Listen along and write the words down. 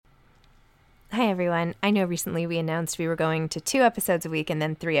Hi, everyone. I know recently we announced we were going to 2 episodes a week and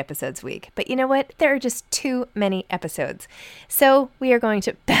then 3 episodes a week. But you know what? There are just too many episodes. So we are going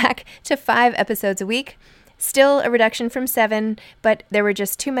back to 5 episodes a week. Still a reduction from 7, but there were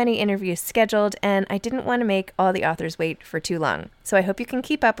just too many interviews scheduled, and I didn't want to make all the authors wait for too long. So I hope you can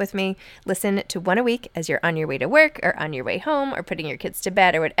keep up with me. Listen to 1 a week as you're on your way to work or on your way home or putting your kids to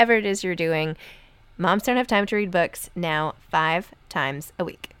bed or whatever it is you're doing. Moms Don't Have Time to Read Books, now 5 times a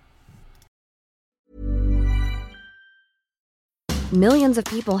week. Millions of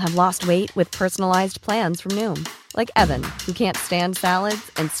people have lost weight with personalized plans from Noom. Like Evan, who can't stand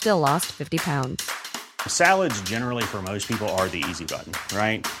salads and still lost 50 pounds. Salads generally for most people are the easy button,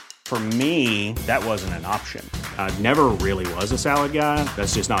 right? For me, that wasn't an option. I never really was a salad guy.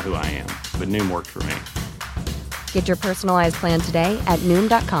 That's just not who I am. But Noom worked for me. Get your personalized plan today at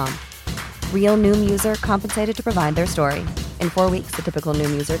Noom.com. Real Noom user compensated to provide their story. In 4 weeks, the typical Noom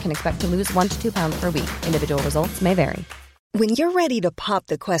user can expect to lose 1 to 2 pounds per week. Individual results may vary. When you're ready to pop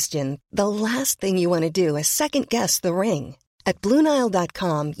the question, the last thing you want to do is second-guess the ring. At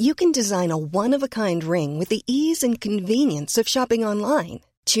BlueNile.com, you can design a one-of-a-kind ring with the ease and convenience of shopping online.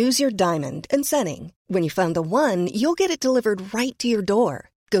 Choose your diamond and setting. When you find the one, you'll get it delivered right to your door.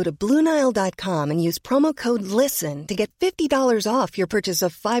 Go to BlueNile.com and use promo code LISTEN to get $50 off your purchase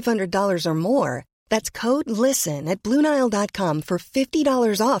of $500 or more. That's code LISTEN at BlueNile.com for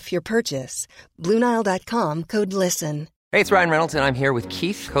 $50 off your purchase. BlueNile.com, code LISTEN. Hey, it's Ryan Reynolds, and I'm here with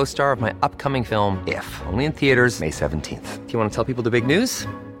Keith, co-star of my upcoming film, If, only in theaters May 17th. Do you want to tell people the big news?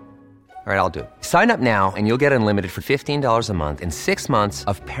 All right, I'll do it. Sign up now and you'll get unlimited for $15 a month and 6 months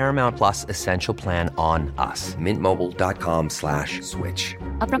of Paramount Plus Essential Plan on us. MintMobile.com/switch.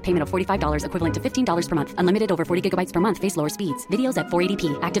 Upfront payment of $45 equivalent to $15 per month. Unlimited over 40 gigabytes per month. Face lower speeds. Videos at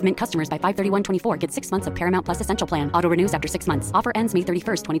 480p. Active Mint customers by 531.24 get 6 months of Paramount Plus Essential Plan. Auto renews after 6 months. Offer ends May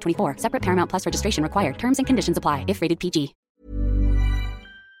 31st, 2024. Separate Paramount Plus registration required. Terms and conditions apply if rated PG.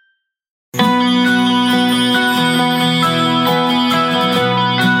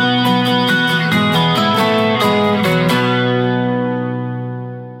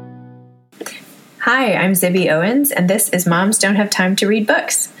 Hi, I'm Zibby Owens, and this is Moms Don't Have Time to Read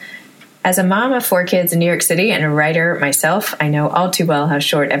Books. As a mom of 4 kids in New York City and a writer myself, I know all too well how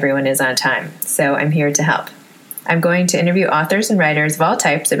short everyone is on time, so I'm here to help. I'm going to interview authors and writers of all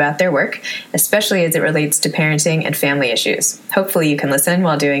types about their work, especially as it relates to parenting and family issues. Hopefully you can listen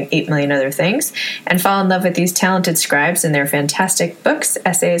while doing 8 million other things and fall in love with these talented scribes and their fantastic books,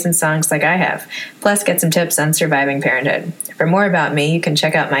 essays, and songs like I have. Plus get some tips on surviving parenthood. For more about me, you can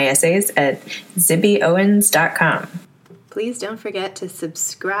check out my essays at zibbyowens.com. Please don't forget to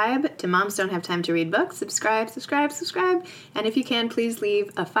subscribe to Moms Don't Have Time to Read Books. Subscribe. And if you can, please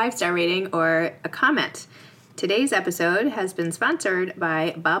leave a 5-star rating or a comment. Today's episode has been sponsored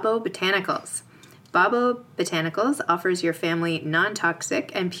by Babo Botanicals. Babo Botanicals offers your family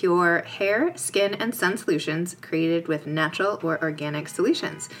non-toxic and pure hair, skin, and sun solutions created with natural or organic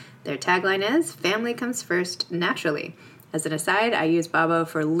solutions. Their tagline is, "Family comes first naturally." As an aside, I use Babo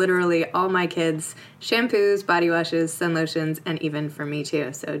for literally all my kids' shampoos, body washes, sun lotions, and even for me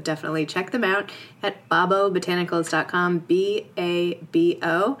too. So definitely check them out at babobotanicals.com,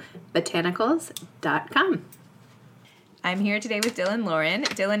 B-A-B-O, botanicals.com. I'm here today with Dylan Lauren.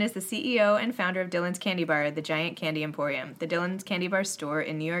 Dylan is the CEO and founder of Dylan's Candy Bar, the giant candy emporium. The Dylan's Candy Bar store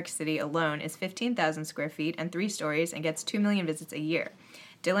in New York City alone is 15,000 square feet and 3 stories and gets 2 million visits a year.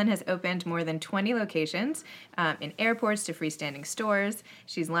 Dylan has opened more than 20 locations in airports to freestanding stores.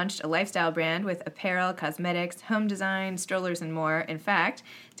 She's launched a lifestyle brand with apparel, cosmetics, home design, strollers, and more. In fact,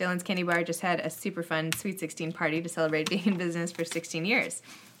 Dylan's Candy Bar just had a super fun Sweet 16 party to celebrate being in business for 16 years.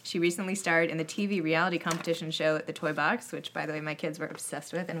 She recently starred in the TV reality competition show The Toy Box, which, by the way, my kids were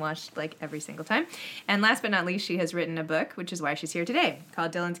obsessed with and watched like every single time. And last but not least, she has written a book, which is why she's here today,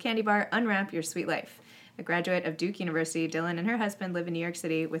 called Dylan's Candy Bar, Unwrap Your Sweet Life. A graduate of Duke University, Dylan and her husband live in New York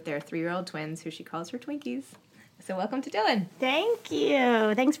City with their 3-year-old twins, who she calls her Twinkies. So welcome to Dylan. Thank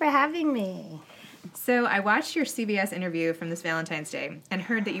you. Thanks for having me. So I watched your CBS interview from this Valentine's Day and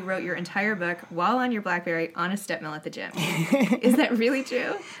heard that you wrote your entire book while on your BlackBerry on a step mill at the gym. Is that really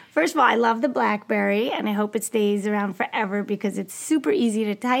true? First of all, I love the BlackBerry, and I hope it stays around forever because it's super easy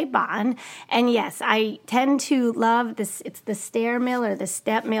to type on. And yes, I tend to love this. It's the stair mill or the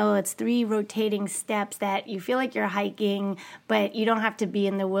step mill. It's 3 rotating steps that you feel like you're hiking, but you don't have to be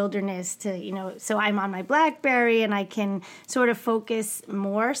in the wilderness to, so I'm on my BlackBerry and I can sort of focus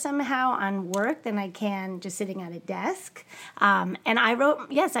more somehow on work than I can just sitting at a desk. And I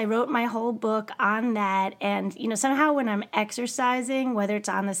wrote my whole book on that. And, somehow when I'm exercising, whether it's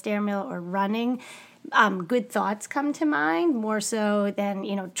on the stair mill or running, good thoughts come to mind more so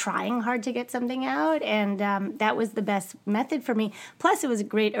than, trying hard to get something out. And that was the best method for me. Plus, it was a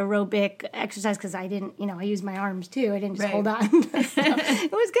great aerobic exercise because I didn't, I used my arms too. I didn't just hold on. So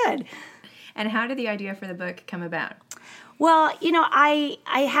it was good. And how did the idea for the book come about? Well, I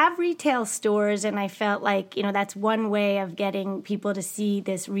have retail stores, and I felt like, that's one way of getting people to see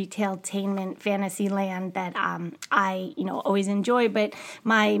this retailtainment fantasy land that I, always enjoy. But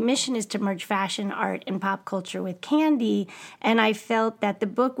my mission is to merge fashion, art, and pop culture with candy. And I felt that the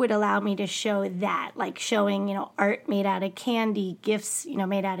book would allow me to show that, like showing, art made out of candy, gifts,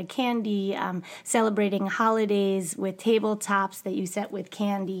 made out of candy, celebrating holidays with tabletops that you set with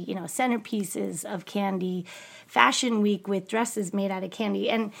candy, centerpieces of candy, Fashion Week with dresses made out of candy.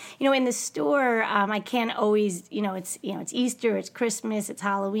 And, in the store, I can't always, it's Easter, it's Christmas, it's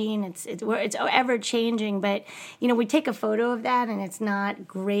Halloween, it's ever changing. But, we take a photo of that and it's not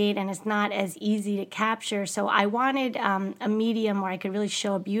great and it's not as easy to capture. So I wanted a medium where I could really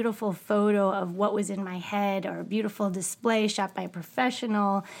show a beautiful photo of what was in my head, or a beautiful display shot by a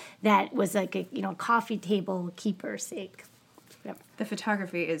professional that was like a, coffee table keeper's sake. Yep. The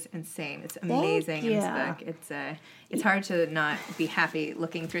photography is insane. It's amazing in this book. It's hard to not be happy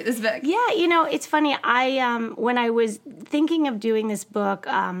looking through this book. Yeah, it's funny. I when I was thinking of doing this book,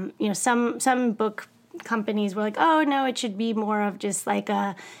 some book companies were like, oh no, it should be more of just like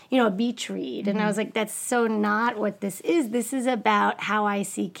a beach read. And I was like, that's so not what this is. This is about how I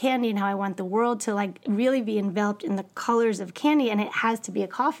see candy and how I want the world to like really be enveloped in the colors of candy. And it has to be a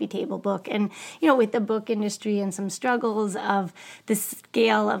coffee table book. And, with the book industry and some struggles of the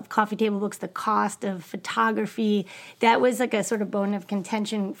scale of coffee table books, the cost of photography, that was like a sort of bone of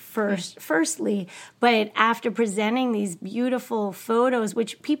contention firstly. But after presenting these beautiful photos,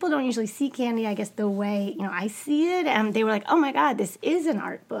 which people don't usually see candy, I guess, the way I see it, and they were like, oh my God, this is an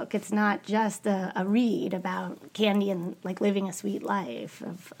art book. It's not just a read about candy and like living a sweet life,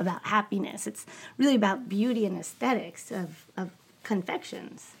 about happiness. It's really about beauty and aesthetics of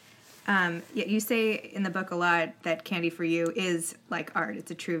confections. You say in the book a lot that candy for you is like art.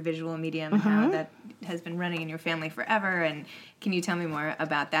 It's a true visual medium, and how that has been running in your family forever. And can you tell me more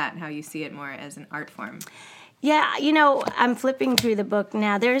about that and how you see it more as an art form? Yeah, I'm flipping through the book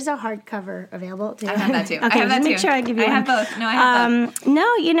now. There's a hardcover available too. I have that too. Okay, I have that make too. sure I give you one. I have both. No, I have both.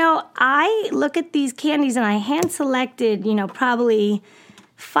 No, I look at these candies and I hand selected, probably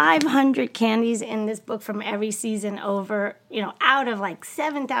 500 candies in this book from every season over, out of like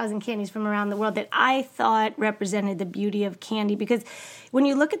 7,000 candies from around the world that I thought represented the beauty of candy. Because when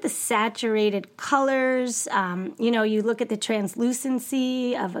you look at the saturated colors, you look at the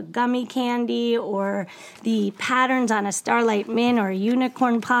translucency of a gummy candy, or the patterns on a Starlight Mint or a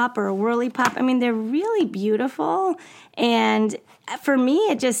Unicorn Pop or a Whirly Pop. I mean, they're really beautiful. And for me,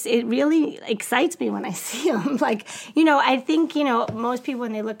 it really excites me when I see them. Like, I think, most people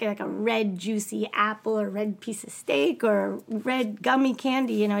when they look at like a red juicy apple or red piece of steak or red gummy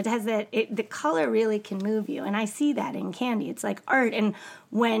candy, it has the color really can move you. And I see that in candy. It's like art. And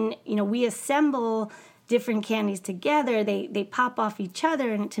when, we assemble different candies together, they pop off each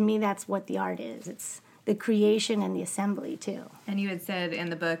other. And to me, that's what the art is. It's the creation and the assembly too. And you had said in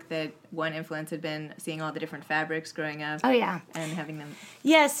the book that one influence had been seeing all the different fabrics growing up. Oh yeah, and having them.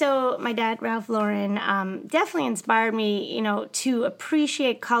 Yeah, so my dad, Ralph Lauren, definitely inspired me, to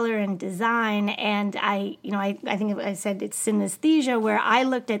appreciate color and design. And I think I said it's synesthesia, where I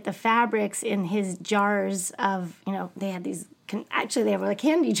looked at the fabrics in his jars of, they had these. Actually, they were like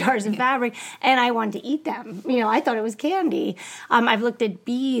candy jars of fabric, and I wanted to eat them. I thought it was candy. I've looked at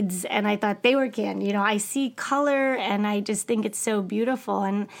beads, and I thought they were candy. I see color, and I just think it's so beautiful.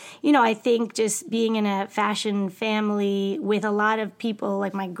 And, I think just being in a fashion family with a lot of people,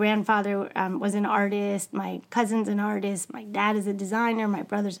 like my grandfather was an artist, my cousin's an artist, my dad is a designer, my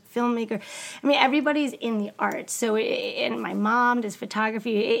brother's a filmmaker. I mean, everybody's in the arts. So, and my mom does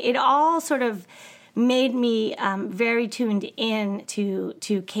photography. It all sort of made me very tuned in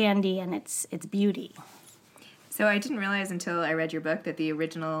to candy and its beauty. So I didn't realize until I read your book that the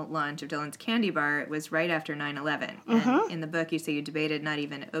original launch of Dylan's Candy Bar was right after 9/11. And in the book, you say you debated not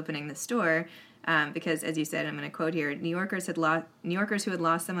even opening the store because, as you said, I'm going to quote here: New Yorkers who had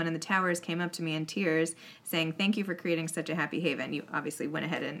lost someone in the towers came up to me in tears, saying, "Thank you for creating such a happy haven." You obviously went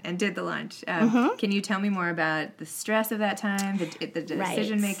ahead and did the launch. Can you tell me more about the stress of that time, the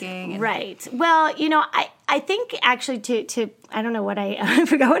decision making? Right. Well, I think actually to I don't know what I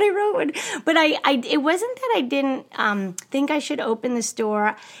forgot what I wrote, but it wasn't that I didn't think I should open the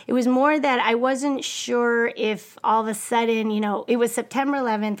store. It was more that I wasn't sure if all of a sudden, it was September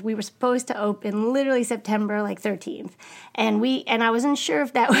 11th. We were supposed to open literally September 13th, and I wasn't sure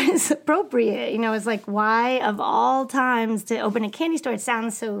if that was appropriate. It's like, why of all times to open a candy store? It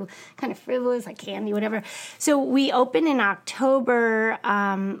sounds so kind of frivolous, like candy, whatever. So we opened in October,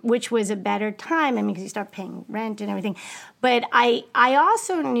 which was a better time. Because you start paying rent and everything. But I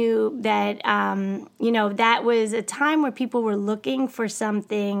also knew that, that was a time where people were looking for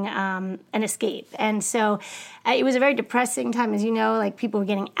something, an escape. And so it was a very depressing time, as you know, like people were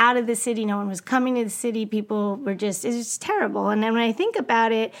getting out of the city. No one was coming to the city. People were it was just terrible. And then when I think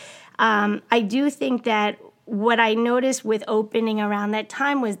about it, I do think that what I noticed with opening around that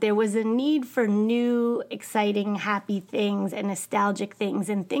time was there was a need for new, exciting, happy things and nostalgic things,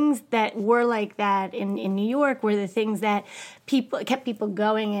 and things that were like that in New York were the things that kept people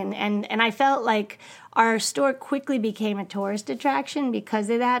going. And I felt like our store quickly became a tourist attraction because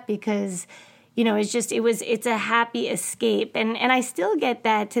of that, because it's a happy escape. And I still get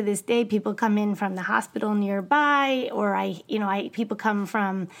that to this day. People come in from the hospital nearby, or people come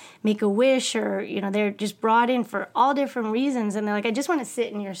from Make-A-Wish, or, they're just brought in for all different reasons. And they're like, I just want to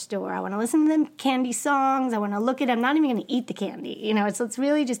sit in your store. I want to listen to them candy songs. I want to look at them. I'm not even going to eat the candy, So it's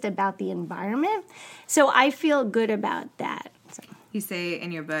really just about the environment. So I feel good about that. So. You say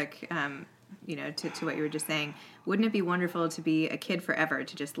in your book, to what you were just saying, wouldn't it be wonderful to be a kid forever,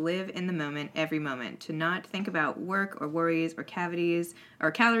 to just live in the moment, every moment, to not think about work or worries or cavities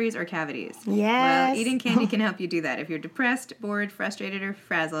or calories or cavities? Yes. Well, eating candy can help you do that. If you're depressed, bored, frustrated, or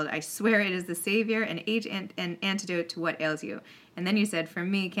frazzled, I swear it is the savior and an antidote to what ails you. And then you said, for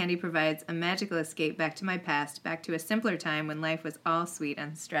me, candy provides a magical escape back to my past, back to a simpler time when life was all sweet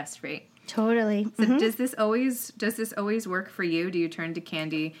and stress-free. Totally. So does this always work for you? Do you turn to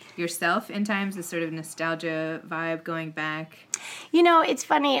candy yourself in times, this sort of nostalgia vibe going back? It's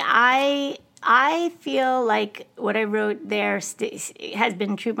funny. I feel like what I wrote there has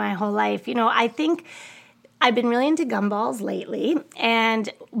been true my whole life. I think I've been really into gumballs lately, and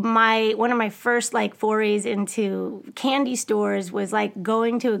one of my first forays into candy stores was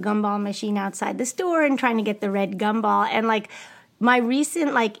going to a gumball machine outside the store and trying to get the red gumball. And my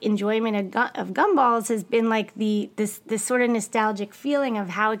recent enjoyment of gumballs has been this sort of nostalgic feeling of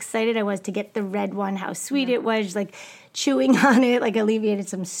how excited I was to get the red one, how sweet it was, chewing on it alleviated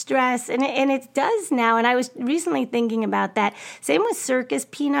some stress, and it does now. And I was recently thinking about that. Same with Circus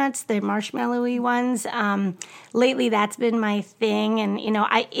Peanuts, the marshmallowy ones. Lately, that's been my thing, and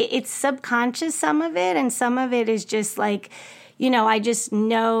it's subconscious, some of it, and some of it is just I just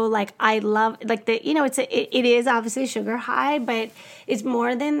know, I love, it is obviously sugar high, but it's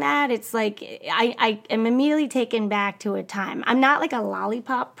more than that. It's I am immediately taken back to a time. I'm not a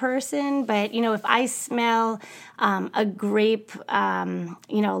lollipop person, but, if I smell a grape,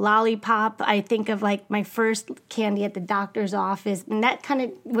 lollipop, I think of my first candy at the doctor's office, and that kind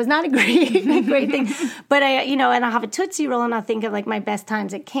of was not a great thing. But and I'll have a Tootsie Roll, and I'll think of my best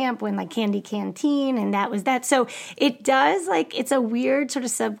times at camp when Candy Canteen, and that was that. So it does it's a weird sort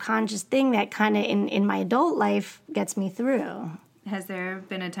of subconscious thing that kind of in my adult life gets me through. Has there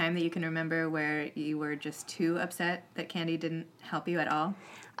been a time that you can remember where you were just too upset that candy didn't help you at all?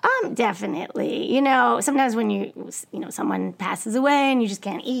 Definitely. Sometimes when someone passes away and you just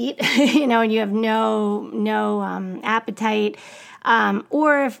can't eat, and you have no appetite.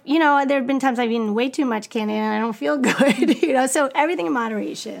 Or if, there have been times I've eaten way too much candy and I don't feel good, so everything in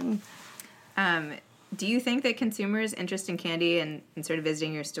moderation. Do you think that consumers' interest in candy and sort of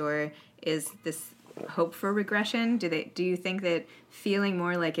visiting your store is this hope for regression? Do you think that feeling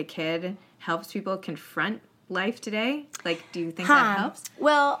more like a kid helps people confront life today? Do you think that helps?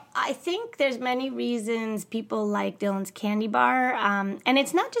 Well, I think there's many reasons people like Dylan's Candy Bar. And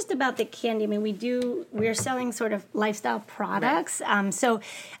it's not just about the candy. I mean, we're selling sort of lifestyle products. Right. So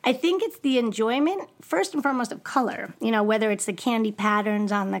I think it's the enjoyment, first and foremost, of color. Whether it's the candy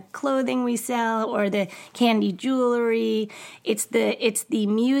patterns on the clothing we sell or the candy jewelry. It's the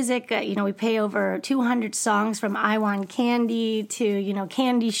music. We pay over 200 songs from I Want Candy to,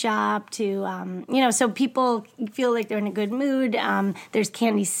 Candy Shop to, so people feel like they're in a good mood. There's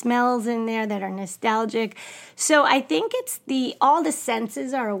candy smells in there that are nostalgic. So I think it's all the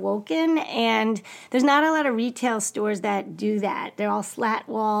senses are awoken, and there's not a lot of retail stores that do that. They're all slat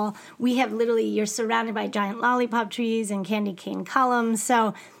wall. We have you're surrounded by giant lollipop trees and candy cane columns.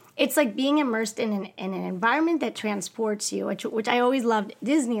 So it's like being immersed in an environment that transports you, which I always loved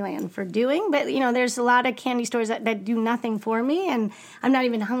Disneyland for doing. But, there's a lot of candy stores that do nothing for me, and I'm not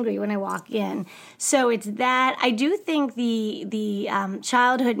even hungry when I walk in. So it's that. I do think the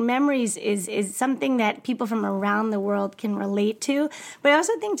childhood memories is something that people from around the world can relate to. But I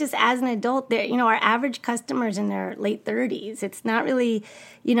also think just as an adult, our average customer's in their late 30s. It's not really,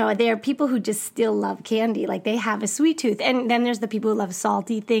 there are people who just still love candy. Like they have a sweet tooth. And then there's the people who love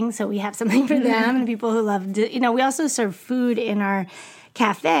salty things, so we have something for them. And people who love, we also serve food in our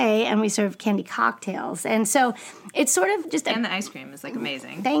cafe, and we serve candy cocktails. And so it's sort of just... And the ice cream is,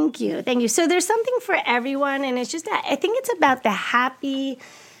 amazing. Thank you. So there's something for everyone, and it's just, I think it's about the happy...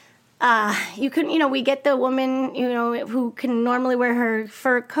 we get the woman, who can normally wear her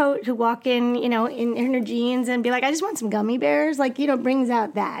fur coat, who walk in, in her jeans and be like, I just want some gummy bears. Brings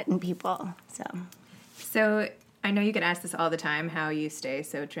out that in people. So I know you get asked this all the time, how you stay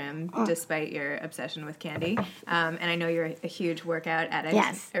so trim despite your obsession with candy. And I know you're a huge workout addict.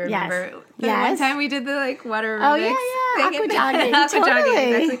 Yes. I remember one time we did the water aerobics. Oh, yeah. Aqua jogging.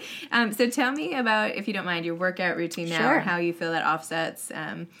 Totally. Exactly. So tell me about, if you don't mind, your workout routine now, Sure. or how you feel that offsets,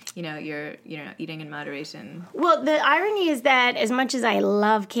 your eating in moderation. Well, the irony is that as much as I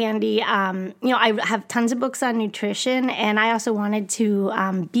love candy, I have tons of books on nutrition, and I also wanted to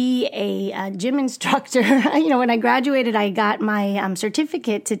be a gym instructor. When I graduated, I got my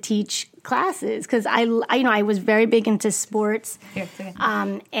certificate to teach classes because I was very big into sports,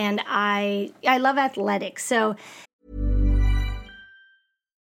 and I love athletics. So,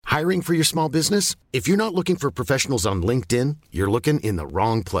 hiring for your small business? If you're not looking for professionals on LinkedIn, you're looking in the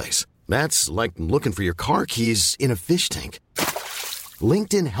wrong place. That's like looking for your car keys in a fish tank.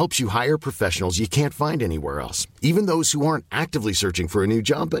 LinkedIn helps you hire professionals you can't find anywhere else, even those who aren't actively searching for a new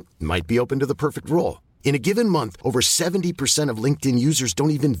job but might be open to the perfect role. In a given month, over 70% of LinkedIn users don't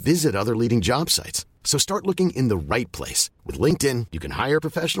even visit other leading job sites. So start looking in the right place. With LinkedIn, you can hire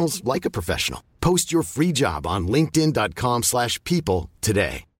professionals like a professional. Post your free job on linkedin.com/people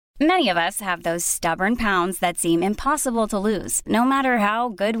today. Many of us have those stubborn pounds that seem impossible to lose, no matter how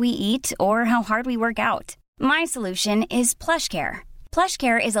good we eat or how hard we work out. My solution is PlushCare.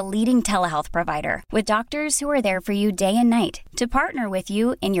 PlushCare is a leading telehealth provider with doctors who are there for you day and night to partner with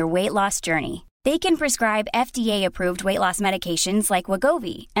you in your weight loss journey. They can prescribe FDA-approved weight loss medications like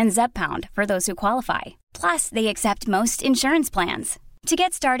Wegovy and Zepbound for those who qualify. Plus, they accept most insurance plans. To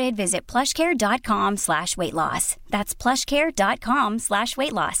get started, visit plushcare.com/weightloss. That's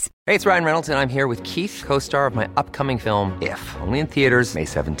plushcare.com/weightloss. Hey, it's Ryan Reynolds, and I'm here with Keith, co-star of my upcoming film, If, only in theaters May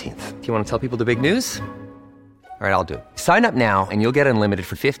 17th. Do you want to tell people the big news? All right, I'll do it. Sign up now and you'll get unlimited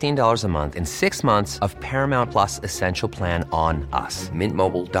for $15 a month and 6 months of Paramount Plus Essential Plan on us.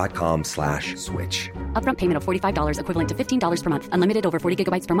 MintMobile.com/switch. Upfront payment of $45 equivalent to $15 per month. Unlimited over 40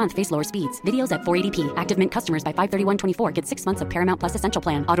 gigabytes per month. Face lower speeds. Videos at 480p. Active Mint customers by 531.24 get 6 months of Paramount Plus Essential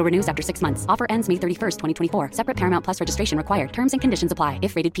Plan. Auto renews after 6 months. Offer ends May 31st, 2024. Separate Paramount Plus registration required. Terms and conditions apply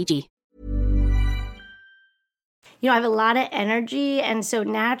if rated PG. I have a lot of energy, and so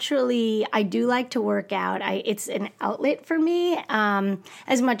naturally, I do like to work out. It's an outlet for me,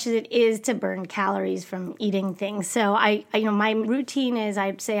 as much as it is to burn calories from eating things. So my routine is,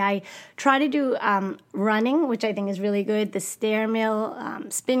 I'd say I try to do running, which I think is really good, the stair mill,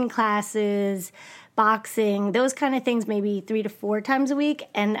 spin classes, boxing, those kind of things, maybe 3 to 4 times a week.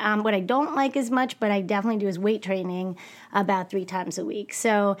 And what I don't like as much, but I definitely do, is weight training about 3 times a week.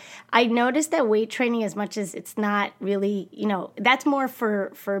 So I noticed that weight training, as much as it's not really, that's more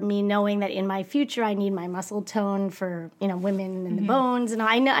for me knowing that in my future I need my muscle tone for, women and the bones. And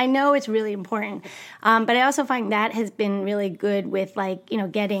I know it's really important. But I also find that has been really good with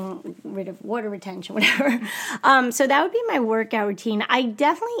getting rid of water retention, whatever. So that would be my workout routine. I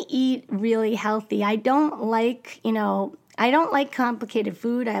definitely eat really healthy. I don't like complicated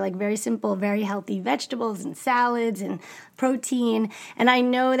food. I like very simple, very healthy vegetables and salads and protein. And I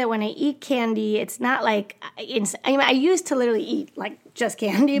know that when I eat candy, it's not like I used to literally eat like just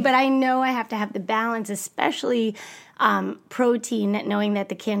candy, but I know I have to have the balance, especially protein, knowing that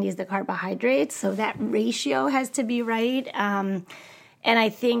the candy is the carbohydrates. So that ratio has to be right. And I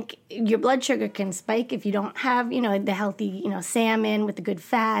think your blood sugar can spike if you don't have, the healthy, salmon with the good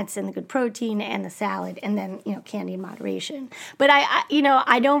fats and the good protein and the salad, and then, candy in moderation. But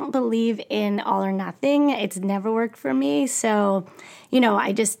I don't believe in all or nothing. It's never worked for me. So,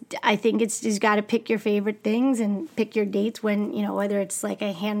 I think it's just got to pick your favorite things and pick your dates when, whether it's like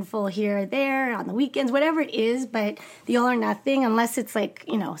a handful here or there on the weekends, whatever it is. But the all or nothing, unless it's like,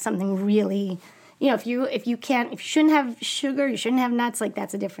 something really... if you shouldn't have sugar, you shouldn't have nuts,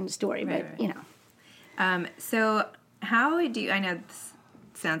 that's a different story. Right, but, So how do you, I know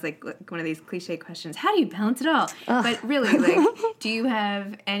sounds like one of these cliche questions. How do you balance it all? Ugh. But really, like, do you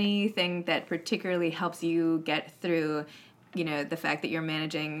have anything that particularly helps you get through, you know, the fact that you're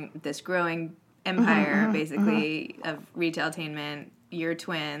managing this growing empire, basically, of retailtainment, your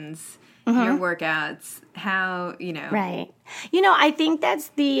twins, your workouts, how, you know. Right. You know, I think that's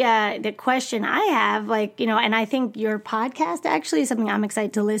the question I have, like, you know, and I think your podcast actually is something I'm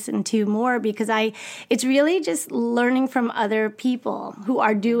excited to listen to more, because it's really just learning from other people who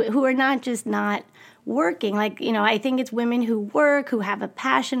are not just not working. Like, you know, I think it's women who work, who have a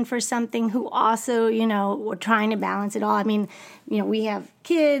passion for something, who also, you know, are trying to balance it all. I mean, you know, we have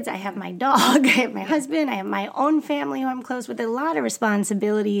kids, I have my dog, I have my husband, I have my own family who I'm close with, a lot of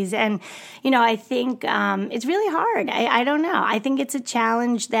responsibilities. And, you know, I think it's really hard. I don't know. I think it's a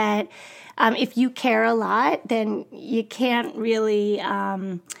challenge that if you care a lot, then you can't really...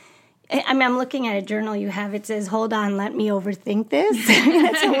 I mean, I'm looking at a journal you have. It says, "Hold on, let me overthink this."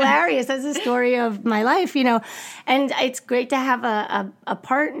 It's hilarious. That's the story of my life, you know. And it's great to have a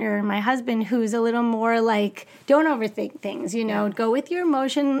partner, my husband, who's a little more like, don't overthink things, you know. Go with your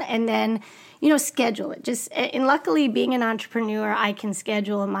emotion and then, you know, schedule it. And luckily, being an entrepreneur, I can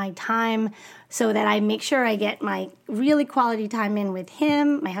schedule my time so that I make sure I get my really quality time in with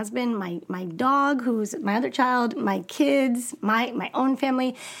him, my husband, my dog, who's my other child, my kids, my own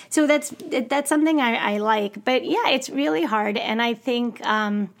family. So that's something I like. But yeah, it's really hard. And I think, you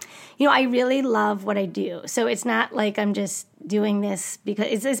know, I really love what I do. So it's not like I'm just doing this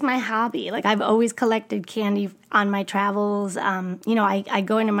because it's my hobby. Like, I've always collected candy on my travels. You know, I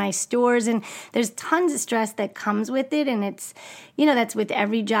go into my stores, and there's tons of stress that comes with it. And it's, you know, that's with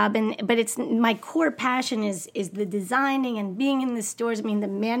every job. But it's my core passion is the designing and being in the stores. I mean, the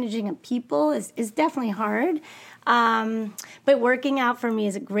managing of people is definitely hard. But working out for me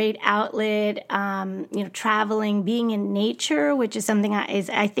is a great outlet. You know, traveling, being in nature, which is something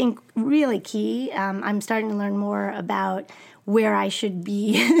I think really key. I'm starting to learn more about where I should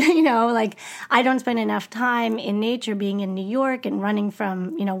be. You know, like, I don't spend enough time in nature, being in New York and running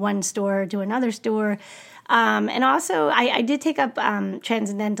from, you know, one store to another store. And also, I did take up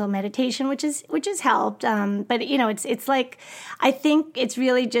transcendental meditation, which has helped. But you know, it's like, I think it's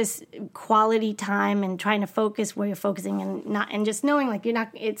really just quality time and trying to focus where you're focusing, and just knowing, like, you're not.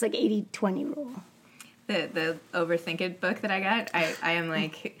 It's like 80-20 rule. The Overthink It book that I got, I am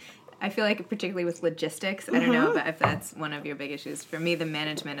like. I feel like, particularly with logistics, I don't know if that's one of your big issues. For me, the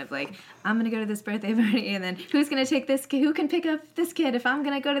management of, like, I'm going to go to this birthday party, and then who's going to take this kid? Who can pick up this kid if I'm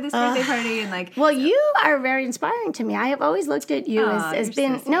going to go to this birthday party? And like, well, so. You are very inspiring to me. I have always looked at you as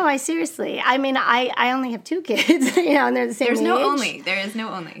being. So no, I seriously. I mean, I only have 2 kids, you know, and they're the same age. There is no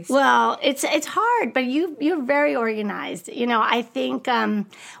only. Well, it's hard, but you're very organized. You know, I think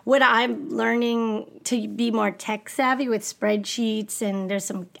what I'm learning to be more tech savvy with spreadsheets, and there's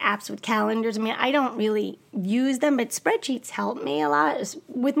some apps with calendars. I mean, I don't really use them, but spreadsheets help me a lot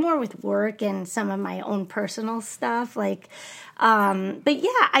with work and some of my own personal stuff. Like, but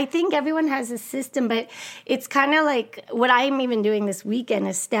yeah, I think everyone has a system, but it's kind of like what I'm even doing this weekend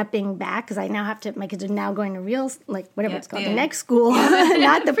is stepping back, because I now have to, my kids are now going to real, like, whatever it's called, the next school,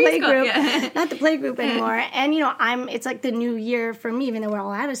 not the playgroup, not the playgroup anymore. And, you know, it's like the new year for me, even though we're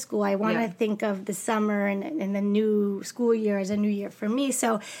all out of school. I want to think of the summer and the new school year as a new year for me.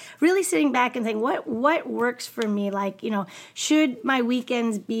 So really sitting back and saying, what works for me? Like, you know, should my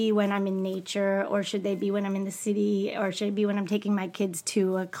weekends be when I'm in nature, or should they be when I'm in the city, or should it be when I'm taking my kids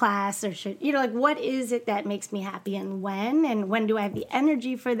to a class, or should, you know, like, what is it that makes me happy, and when do I have the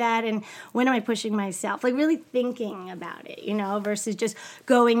energy for that, and when am I pushing myself? Like, really thinking about it, you know, versus just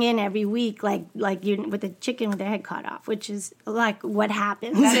going in every week like you with a chicken with their head cut off, which is like what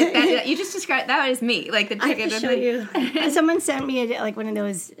happens. You just described that as me, like the chicken. I can show you. Someone sent me like one of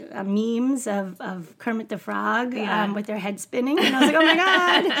those memes of Kermit the Frog with their head spinning, and I was like, oh my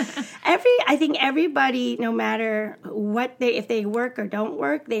god. I think everybody, no matter what if they work or don't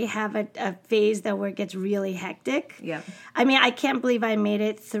work, they have a phase where it gets really hectic. Yeah. I mean, I can't believe I made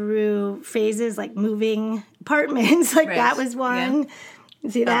it through phases like moving apartments. Like, that was one. Yeah.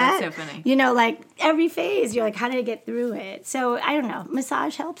 See that? That's so funny. You know, like, every phase, you're like, how did I get through it? So, I don't know.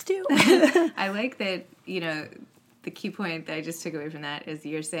 Massage helps too. I like that, you know, the key point that I just took away from that is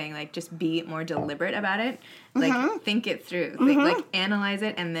you're saying, like, just be more deliberate about it. Like, think it through. Like, analyze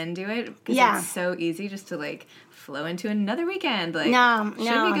it and then do it. Because it's so easy just to, like, flow into another weekend. Like,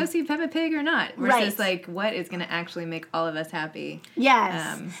 should we go see Peppa Pig or not? Versus, like, what is going to actually make all of us happy?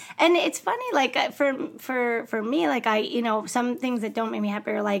 Yes. And it's funny, like, for me, like, I, you know, some things that don't make me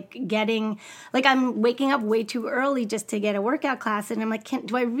happy are, like, I'm waking up way too early just to get a workout class. And I'm like,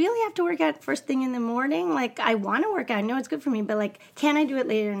 do I really have to work out first thing in the morning? Like, I want to to work out. I know it's good for me, but like, can I do it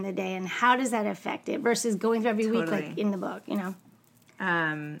later in the day? And how does that affect it versus going through every week, like in the book, you know?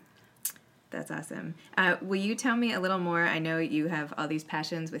 That's awesome. Will you tell me a little more? I know you have all these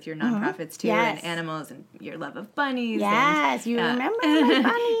passions with your nonprofits too, and animals, and your love of bunnies. Yes, you remember my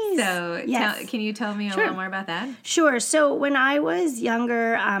bunnies. So can you tell me a little more about that? Sure. So when I was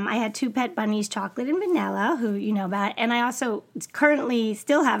younger, I had 2 pet bunnies, Chocolate and Vanilla, who you know about, and I also currently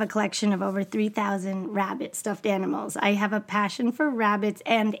still have a collection of over 3,000 rabbit stuffed animals. I have a passion for rabbits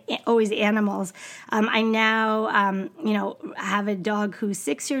and always animals. I now, have a dog who's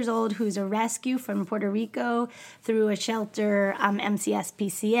 6 years old, who's a rescue from Puerto Rico through a shelter,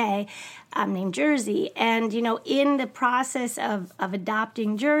 MCSPCA, named Jersey. And, in the process of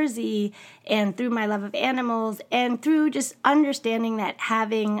adopting Jersey and through my love of animals and through just understanding that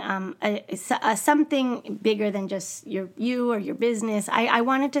having something bigger than just you or your business, I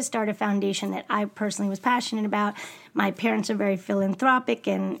wanted to start a foundation that I personally was passionate about. My parents are very philanthropic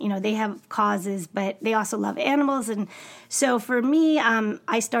and, they have causes, but they also love animals. And so for me,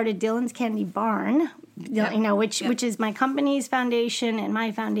 I started Dylan's Candy Barn, which is my company's foundation and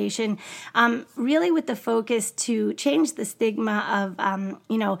my foundation, really with the focus to change the stigma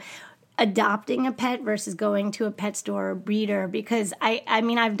of, adopting a pet versus going to a pet store or breeder, because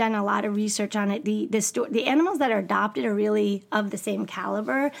I've done a lot of research on it. The animals that are adopted are really of the same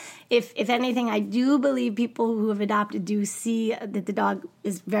caliber. If anything, I do believe people who have adopted do see that the dog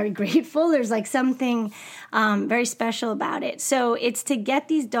is very grateful. There's like something very special about it. So it's to get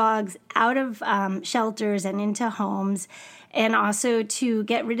these dogs out of shelters and into homes, and also to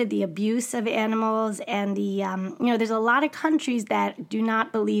get rid of the abuse of animals and the, there's a lot of countries that do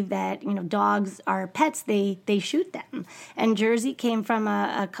not believe that, dogs are pets. They shoot them. And Jersey came from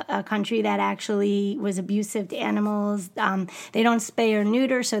a country that actually was abusive to animals. They don't spay or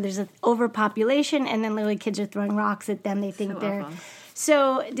neuter, so there's an overpopulation, and then literally kids are throwing rocks at them. They think they're... Awful.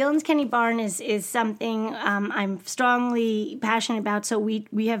 So Dylan's Candy Barn is something I'm strongly passionate about. So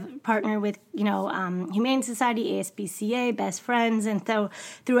we have partnered with, Humane Society, ASPCA, Best Friends. And so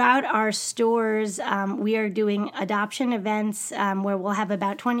throughout our stores, we are doing adoption events where we'll have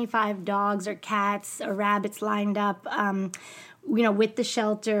about 25 dogs or cats or rabbits lined up, with the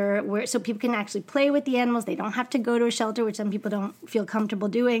shelter, so people can actually play with the animals. They don't have to go to a shelter, which some people don't feel comfortable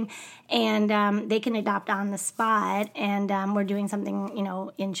doing, and they can adopt on the spot. And we're doing something,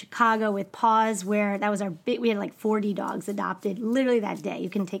 in Chicago with Paws, where that was we had like 40 dogs adopted literally that day. You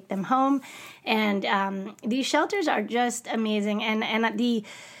can take them home, and these shelters are just amazing, and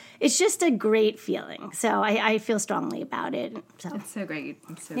it's just a great feeling. So I feel strongly about it. So it's so great.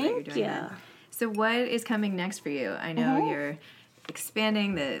 It's so great you're doing that. So what is coming next for you? I know you're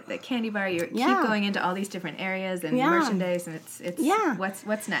expanding the candy bar. You keep going into all these different areas and merchandise, and it's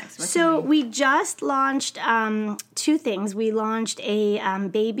what's next? We just launched 2 things. We launched a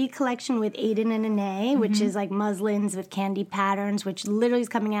baby collection with Aiden and Anae, which is like muslins with candy patterns, which literally is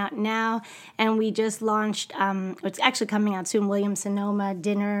coming out now. And we just launched, it's actually coming out soon, Williams-Sonoma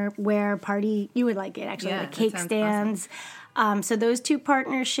dinnerware party. You would like it, actually, like cake stands. Awesome. So those 2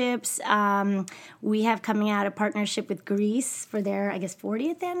 partnerships, we have coming out a partnership with Grease for their,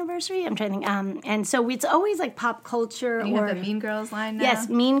 40th anniversary. I'm trying to think. And so it's always like pop culture. You have the Mean Girls line now? Yes,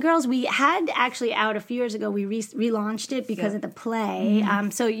 Mean Girls. We had actually out a few years ago. We relaunched it because of the play.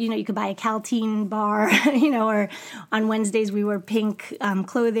 So, you could buy a Caltine bar, or on Wednesdays we wear pink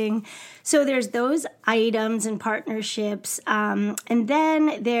clothing. So there's those items and partnerships. And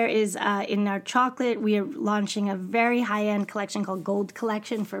then there is, in our chocolate, we are launching a very high-end collection called Gold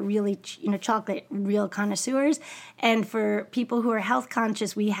Collection for really, chocolate real connoisseurs. And for people who are health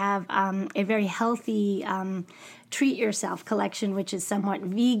conscious, we have a very healthy Treat Yourself collection, which is somewhat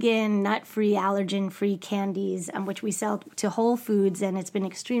vegan, nut-free, allergen-free candies, which we sell to Whole Foods, and it's been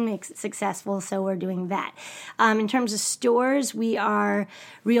extremely successful, so we're doing that. In terms of stores, we are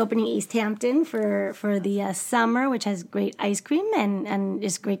reopening East Hampton for the summer, which has great ice cream and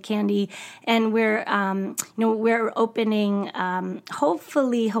just great candy, and we're opening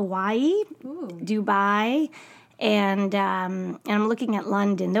hopefully Hawaii, Dubai, and I'm looking at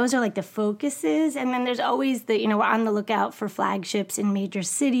London. Those are like the focuses. And then there's always we're on the lookout for flagships in major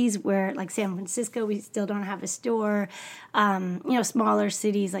cities where, like San Francisco, we still don't have a store. Smaller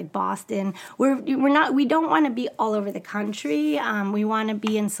cities like Boston. We don't want to be all over the country. We want to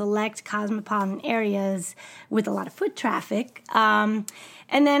be in select cosmopolitan areas with a lot of foot traffic.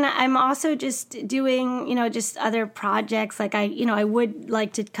 And then I'm also just doing, just other projects. Like I would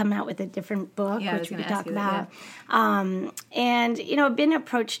like to come out with a different book, which we could talk about. And, I've been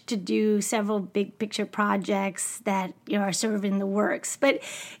approached to do several big picture projects that, are sort of in the works. But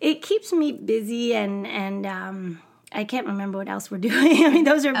it keeps me busy and I can't remember what else we're doing. I mean,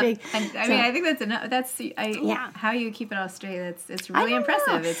 those are big. I think that's enough. That's how you keep it all straight. It's really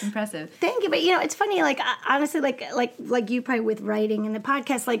impressive. It's impressive. Thank you. But it's funny. Like honestly, like you probably with writing and the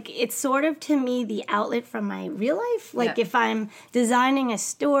podcast. Like it's sort of to me the outlet from my real life. Like if I'm designing a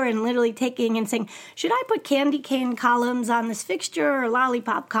store and literally taking and saying, should I put candy cane columns on this fixture or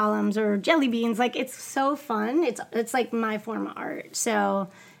lollipop columns or jelly beans? Like it's so fun. It's like my form of art. So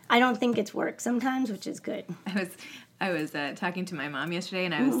I don't think it's work sometimes, which is good. I was talking to my mom yesterday,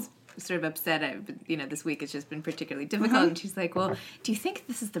 and I was sort of upset. This week it's just been particularly difficult. And she's like, well, do you think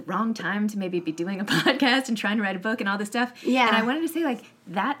this is the wrong time to maybe be doing a podcast and trying to write a book and all this stuff? Yeah. And I wanted to say, like,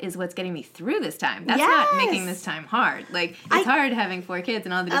 that is what's getting me through this time. That's not making this time hard. Like, it's hard having 4 kids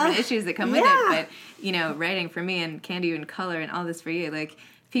and all the different issues that come with it. But, writing for me and Candy and color and all this for you, like,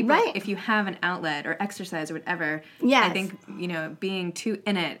 people, if you have an outlet or exercise or whatever, I think, being too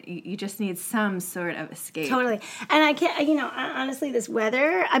in it, you just need some sort of escape. Totally. And I can't, honestly, this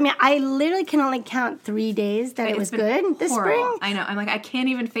weather, I mean, I literally can only count 3 days that it was good this spring. I know. I'm like, I can't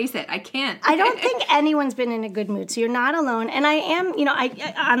even face it. I can't. I don't think anyone's been in a good mood, so you're not alone. And I am,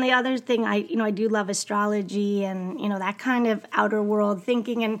 on the other thing, I do love astrology and, that kind of outer world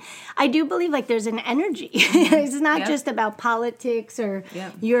thinking. And I do believe, like, there's an energy. It's not just about politics or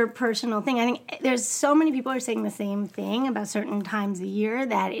your personal thing. I think there's so many people are saying the same thing about certain times of year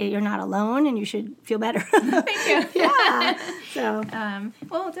that you're not alone and you should feel better. Thank you. Yeah. So,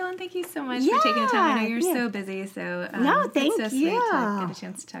 well, Dylan, thank you so much for taking the time. I know you're so busy, so no, thank it's so you. sweet to get a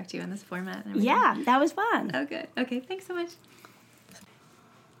chance to talk to you in this format. And yeah, that was fun. Oh, good. Okay, thanks so much.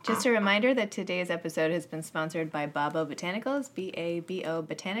 Just a reminder that today's episode has been sponsored by Babo Botanicals, B-A-B-O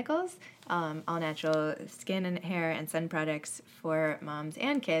Botanicals, all natural skin and hair and sun products for moms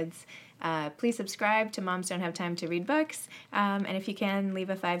and kids. Please subscribe to Moms Don't Have Time to Read Books, and if you can,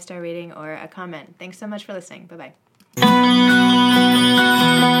 leave a 5-star rating or a comment. Thanks so much for listening. Bye-bye.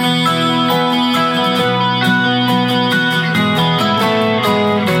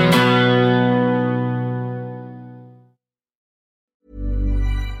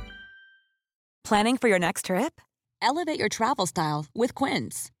 Planning for your next trip? Elevate your travel style with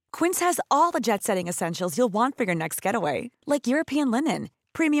Quince. Quince has all the jet-setting essentials you'll want for your next getaway, like European linen,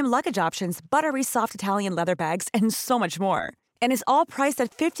 premium luggage options, buttery soft Italian leather bags, and so much more. And is all priced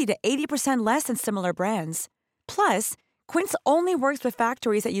at 50 to 80% less than similar brands. Plus, Quince only works with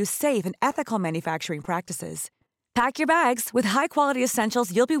factories that use safe and ethical manufacturing practices. Pack your bags with high-quality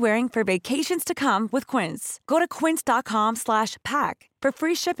essentials you'll be wearing for vacations to come with Quince. Go to quince.com/pack for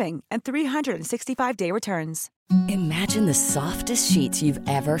free shipping and 365-day returns. Imagine the softest sheets you've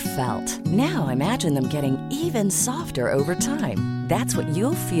ever felt. Now imagine them getting even softer over time. That's what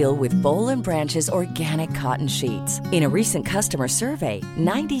you'll feel with Boll & Branch's organic cotton sheets. In a recent customer survey,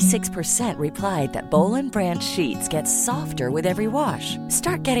 96% replied that Boll & Branch sheets get softer with every wash.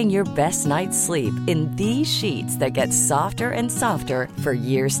 Start getting your best night's sleep in these sheets that get softer and softer for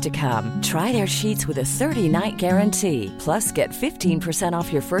years to come. Try their sheets with a 30-night guarantee. Plus, get 15%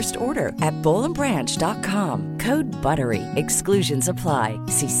 off your first order at bollandbranch.com. Code BUTTERY. Exclusions apply.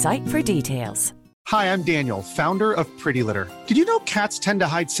 See site for details. Hi, I'm Daniel, founder of Pretty Litter. Did you know cats tend to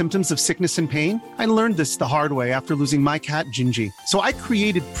hide symptoms of sickness and pain? I learned this the hard way after losing my cat, Gingy. So I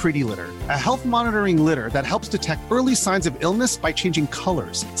created Pretty Litter, a health monitoring litter that helps detect early signs of illness by changing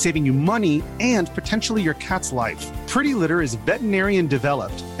colors, saving you money and potentially your cat's life. Pretty Litter is veterinarian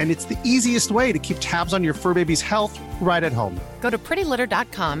developed, and it's the easiest way to keep tabs on your fur baby's health right at home. Go to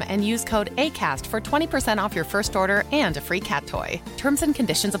prettylitter.com and use code ACAST for 20% off your first order and a free cat toy. Terms and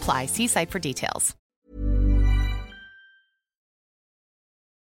conditions apply. See site for details.